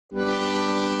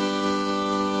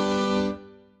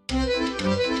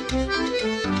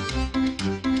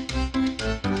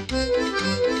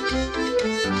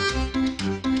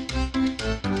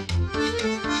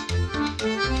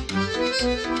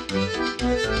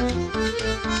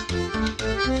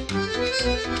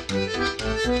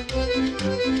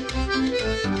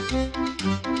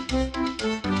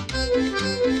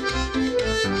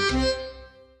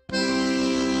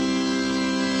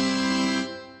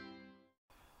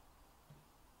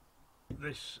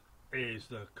This is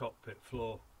the cockpit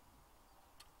floor,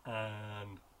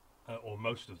 and or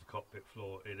most of the cockpit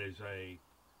floor. It is a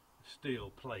steel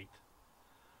plate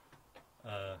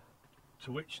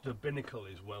to which the binnacle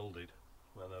is welded.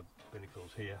 Well, the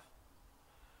binnacle's here,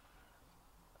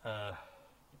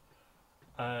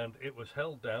 and it was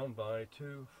held down by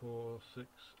 2, 4, 6,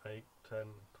 8, 10,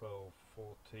 12,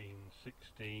 14,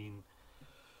 16,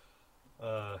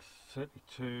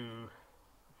 32,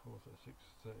 4, 36,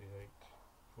 38,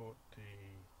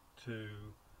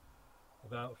 42,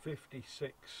 about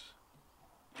 56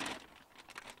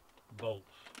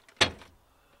 bolts.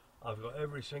 I've got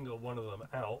every single one of them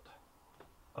out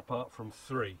apart from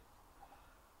 3.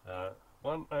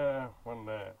 One there, one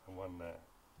there, and one there.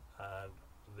 And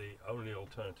the only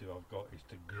alternative I've got is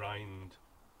to grind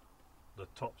the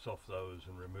tops off those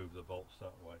and remove the bolts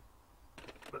that way.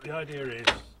 But the idea is,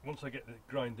 once I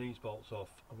grind these bolts off,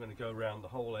 I'm going to go around the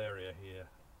whole area here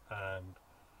and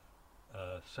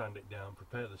sand it down,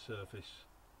 prepare the surface,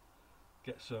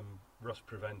 get some rust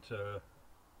preventer,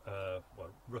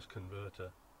 rust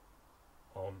converter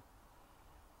on,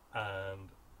 and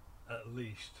at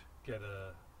least get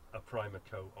a primer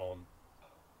coat on.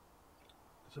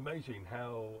 It's amazing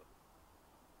how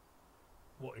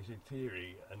what is in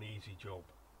theory an easy job,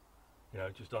 you know,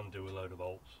 just undo a load of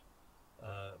bolts,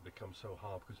 becomes so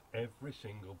hard because every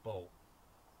single bolt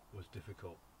was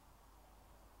difficult.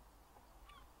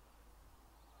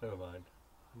 Never mind,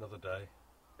 another day.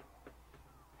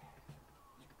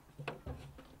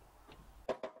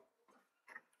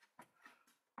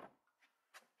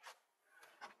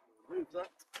 Remove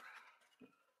that.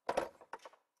 I'm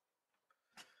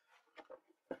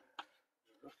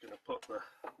just going to put the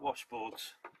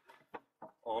washboards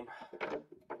on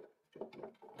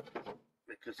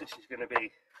because this is going to be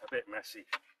a bit messy.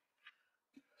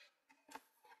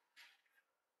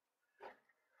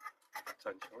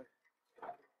 Potentially.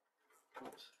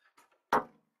 Oops.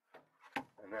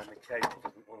 And then the cable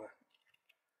doesn't want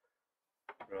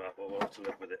to. Right, well, we'll have to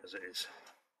live with it as it is.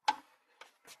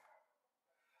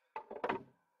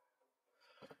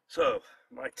 So,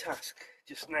 my task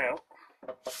just now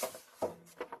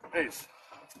is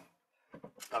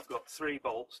I've got 3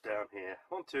 bolts down here,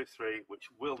 1, 2, 3, which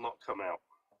will not come out.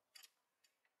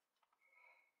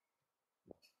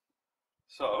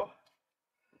 So,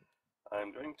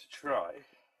 I'm going to try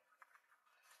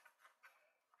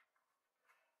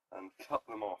and cut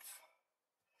them off.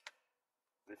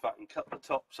 If I can cut the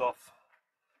tops off,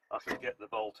 I can get the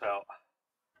bolt out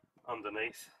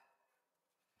underneath.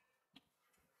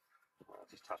 I'll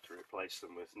just have to replace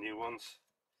them with new ones.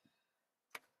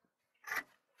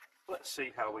 Let's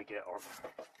see how we get on.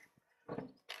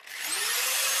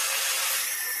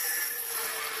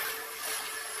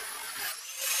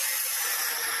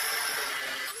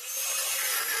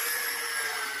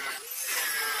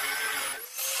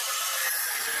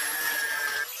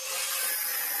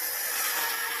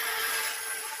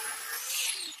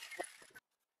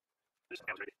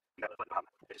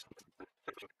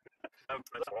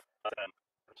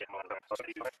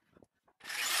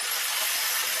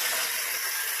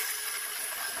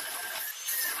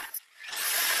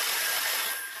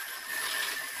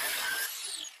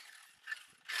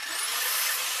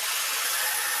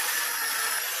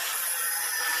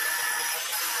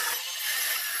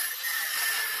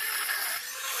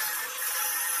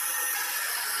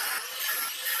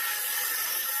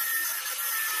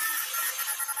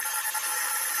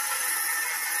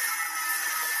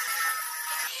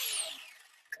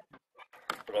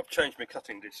 But I've changed my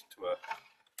cutting disc to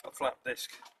a flat disc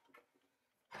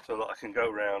so that I can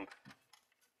go round,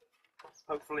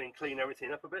 hopefully, and clean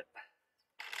everything up a bit.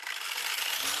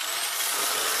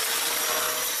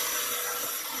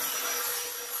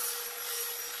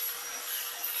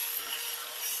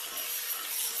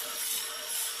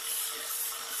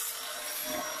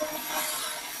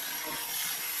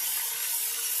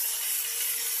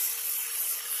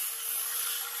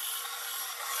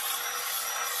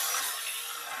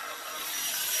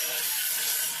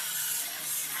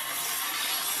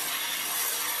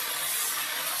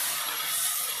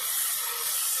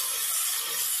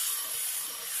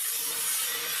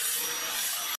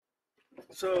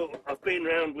 So I've been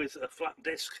around with a flat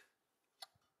disc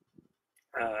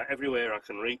everywhere I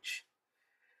can reach,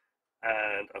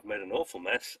 and I've made an awful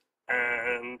mess,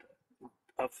 and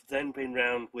I've then been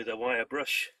round with a wire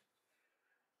brush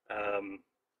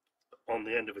on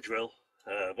the end of a drill,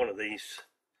 one of these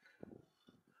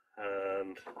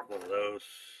and one of those,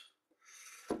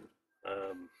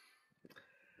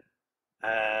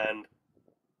 and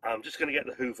I'm just going to get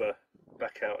the hoover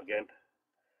back out again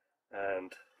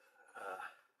and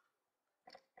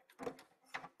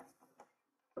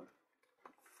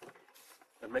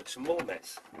make some more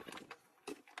mess.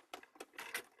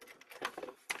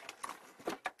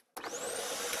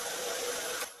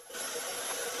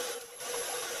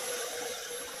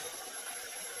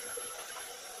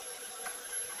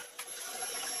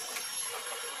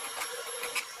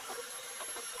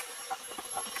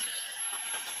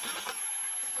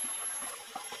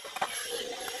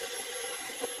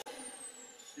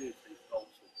 See if these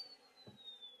bolts will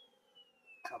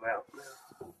come out now.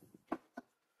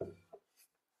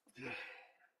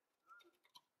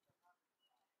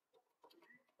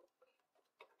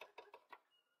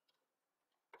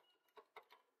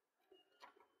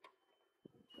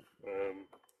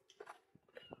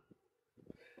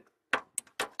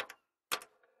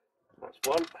 That's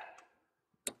one.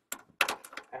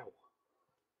 Ow.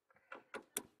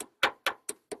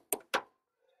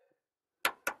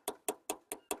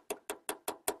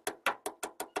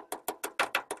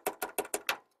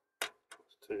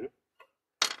 That's two.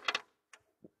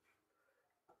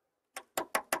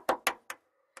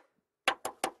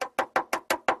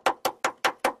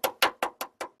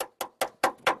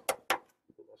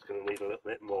 That's going to need a little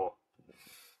bit more.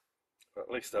 But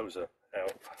at least those are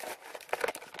out.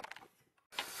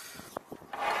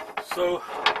 So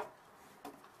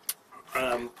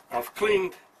I've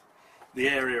cleaned the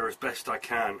area as best I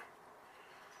can.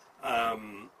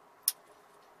 I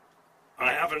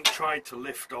haven't tried to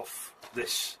lift off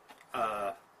this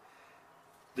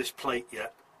this plate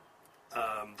yet.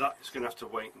 That is going to have to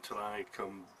wait until I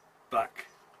come back.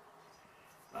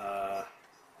 But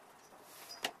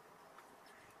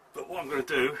what I'm going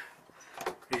to do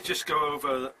is just go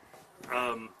over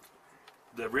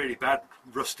the really bad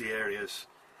rusty areas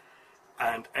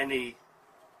and any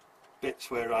bits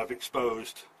where I've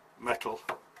exposed metal,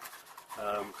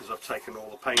 because I've taken all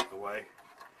the paint away,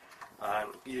 and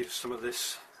use some of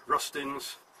this rust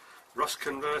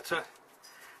converter.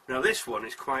 Now this one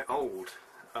is quite old.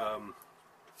 I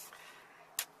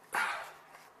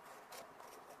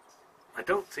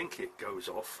don't think it goes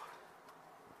off,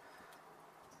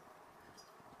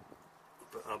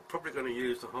 but I'm probably going to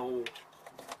use the whole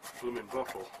blooming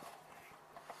bottle.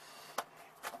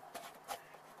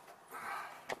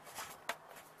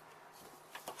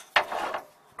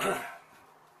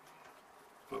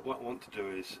 But what I want to do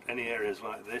is any areas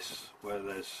like this where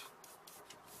there's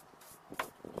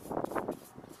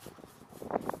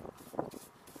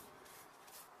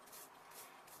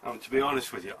to be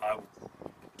honest with you,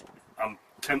 I'm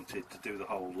tempted to do the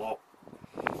whole lot.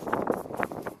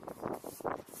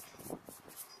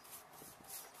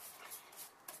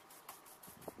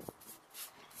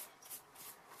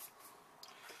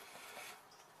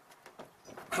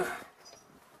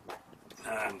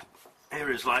 And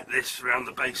areas like this around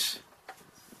the base,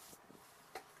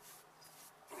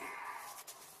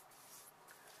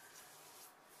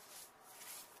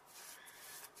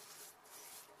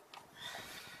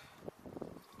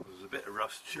 there's a bit of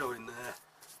rust showing there.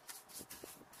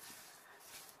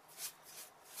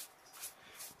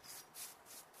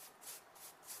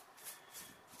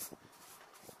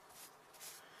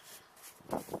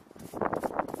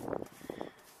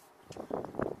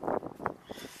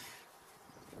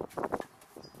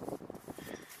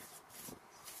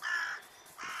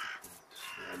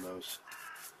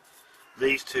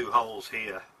 These two holes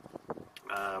here,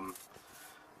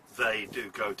 they do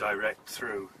go direct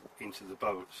through into the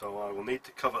boat, so I will need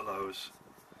to cover those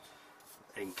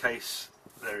in case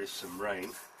there is some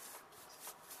rain.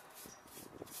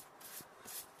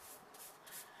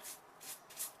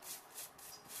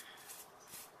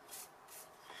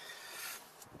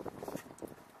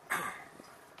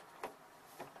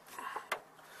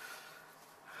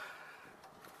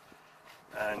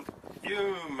 And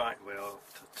you might well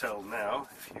tell now,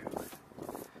 if you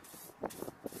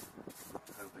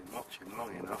have been watching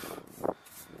long enough,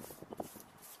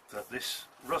 that this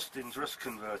rust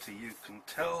converter, you can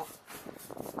tell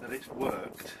that it's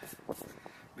worked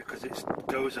because it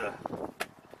goes a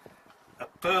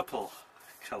purple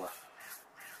colour.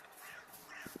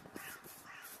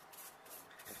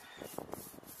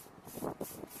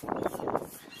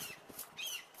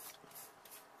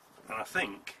 And I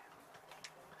think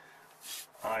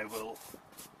I will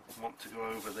want to go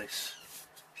over this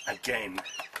again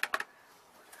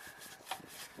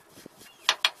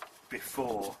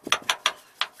before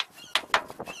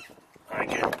I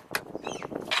get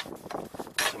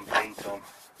some paint on.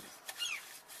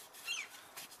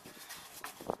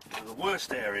 The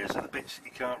worst areas are the bits that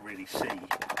you can't really see.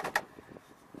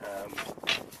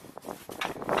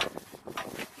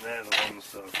 They're the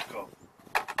ones that have got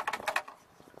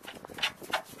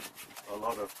a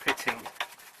lot of pitting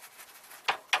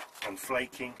and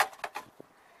flaking.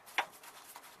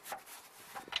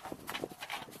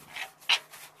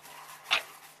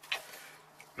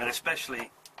 And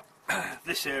especially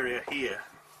this area here,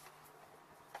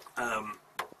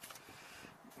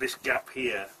 this gap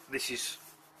here, this is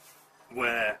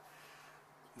where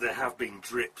there have been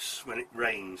drips. When it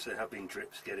rains, there have been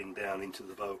drips getting down into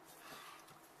the boat.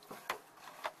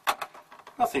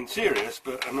 Nothing serious,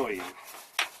 but annoying.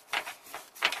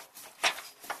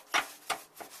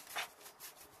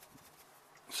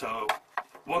 So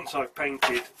once I've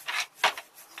painted,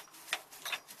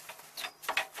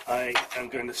 I am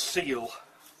going to seal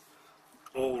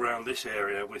all around this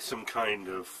area with some kind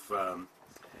of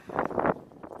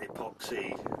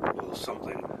epoxy or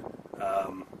something.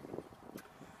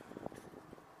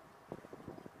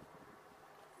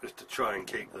 Just to try and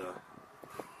keep the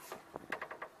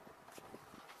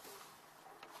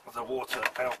water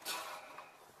out.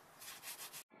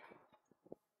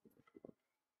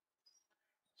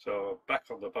 So back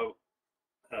on the boat,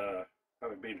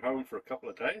 having been home for a couple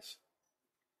of days.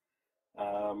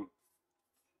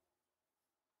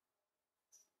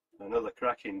 Another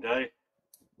cracking day,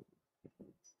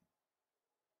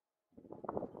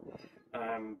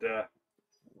 and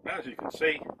as you can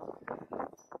see,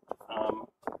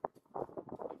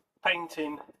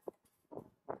 painting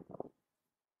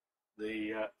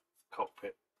the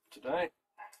cockpit today.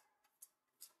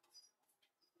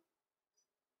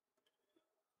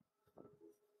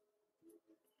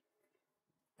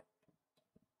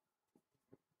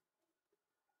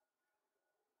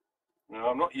 Now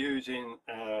I'm not using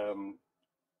an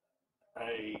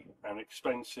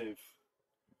expensive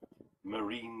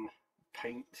marine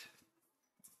paint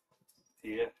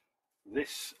here.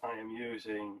 This I am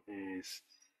using is,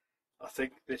 I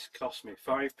think this cost me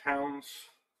 £5.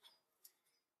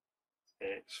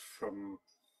 It's from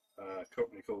a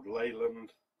company called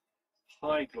Leyland,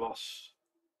 high gloss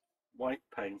white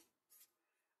paint,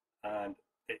 and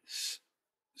it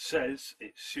says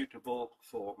it's suitable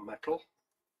for metal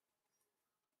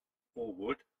or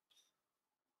wood,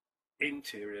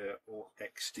 interior or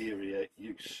exterior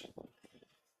use.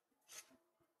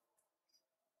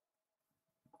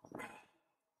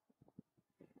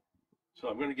 So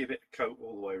I'm going to give it a coat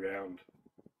all the way around,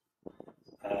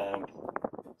 and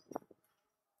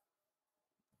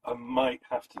I might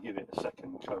have to give it a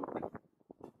second coat.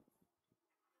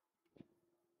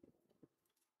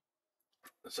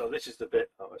 So this is the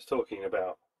bit I was talking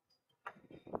about,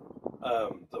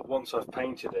 that once I've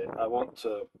painted it, I want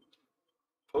to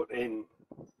put in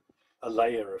a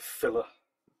layer of filler,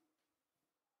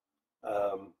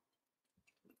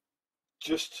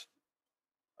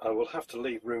 I will have to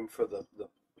leave room for the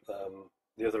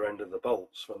other end of the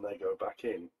bolts when they go back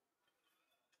in,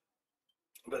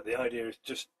 but the idea is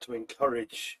just to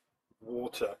encourage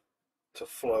water to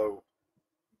flow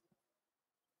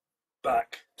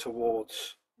back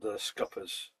towards the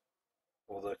scuppers,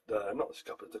 or not the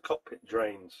scuppers, the cockpit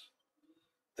drains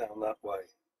down that way.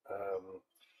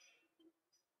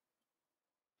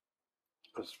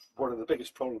 Because one of the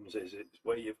biggest problems is it's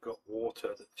where you've got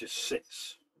water that just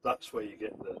sits. That's where you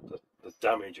get the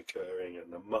damage occurring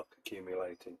and the muck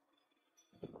accumulating.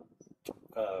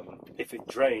 If it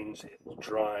drains, it will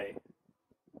dry.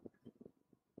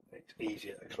 It's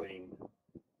easier to clean.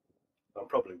 I'm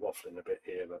probably waffling a bit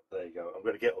here, but there you go. I'm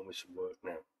going to get on with some work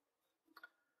now.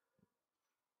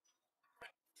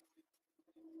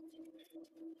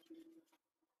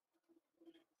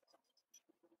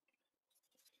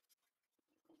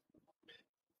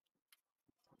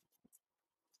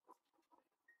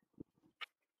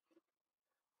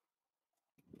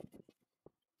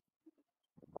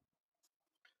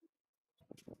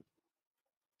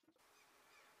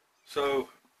 So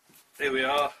here we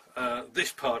are,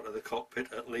 this part of the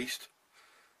cockpit at least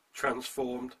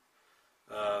transformed.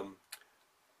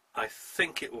 I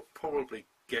think it will probably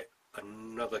get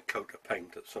another coat of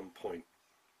paint at some point,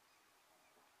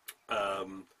 but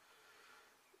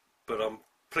I'm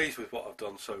pleased with what I've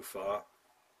done so far.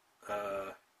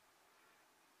 I've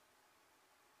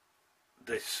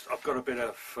got a bit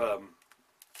of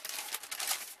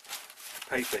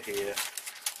paper here,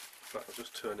 but I'll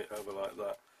just turn it over like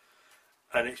that,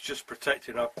 and it's just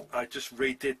protecting. I just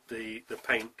redid the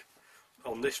paint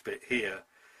on this bit here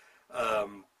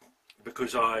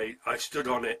because I stood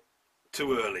on it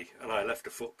too early and I left a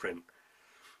footprint.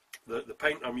 The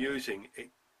paint I'm using,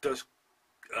 it does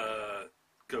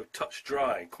go touch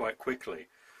dry quite quickly,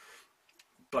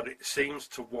 but it seems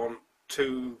to want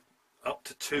up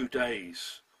to 2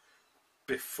 days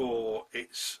before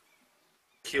it's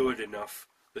cured enough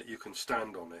that you can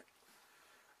stand on it.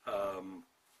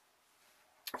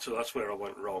 So that's where I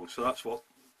went wrong. So that's what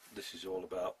this is all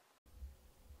about.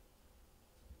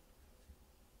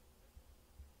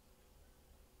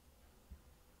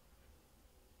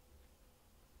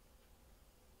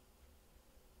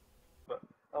 But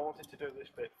I wanted to do this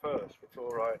bit first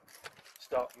before I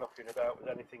start knocking about with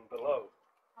anything below.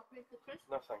 Happy for Christmas?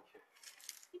 No, thank you.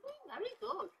 You're doing very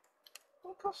good.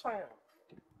 Of course I am.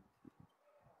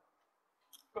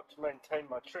 Got to maintain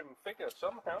my trim figure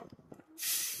somehow.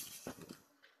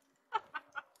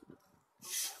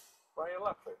 Why are you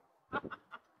laughing?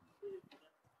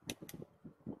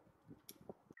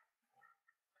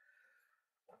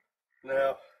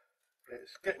 Now,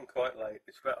 it's getting quite late.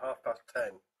 It's about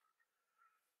 10:30.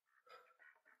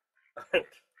 And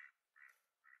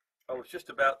I was just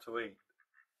about to eat.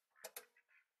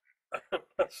 And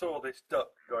I saw this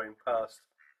duck going past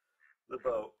the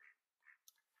boat.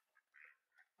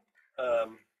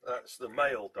 That's the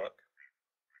male duck.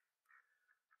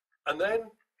 And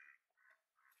then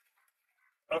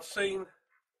I've seen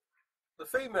the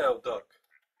female duck.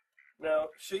 Now,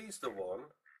 she's the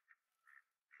one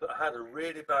that had a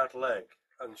really bad leg,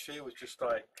 and she was just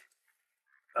like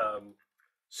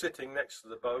sitting next to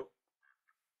the boat,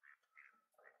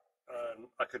 and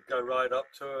I could go right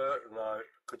up to her and I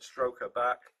could stroke her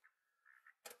back,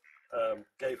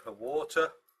 gave her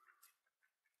water,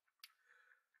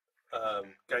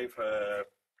 gave her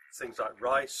things like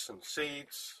rice and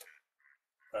seeds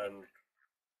and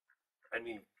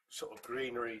any sort of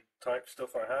greenery type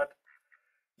stuff I had.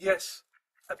 Yes,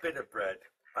 a bit of bread.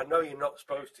 I know you're not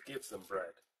supposed to give them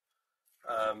bread,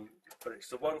 but it's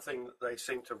the one thing that they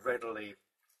seem to readily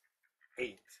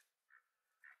eat.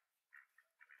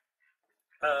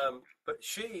 But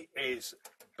she is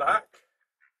back,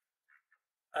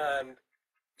 and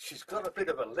she's got a bit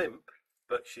of a limp,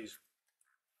 but she's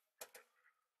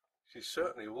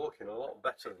certainly walking a lot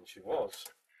better than she was.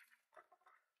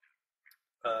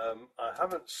 I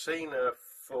haven't seen her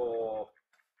for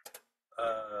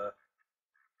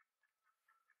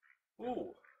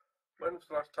when's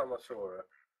the last time I saw her?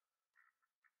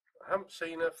 I haven't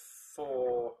seen her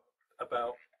for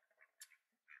about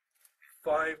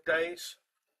 5 days,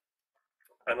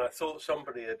 and I thought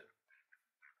somebody had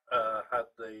had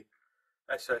the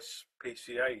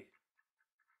SSPCA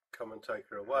come and take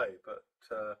her away, but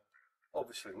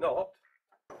obviously not.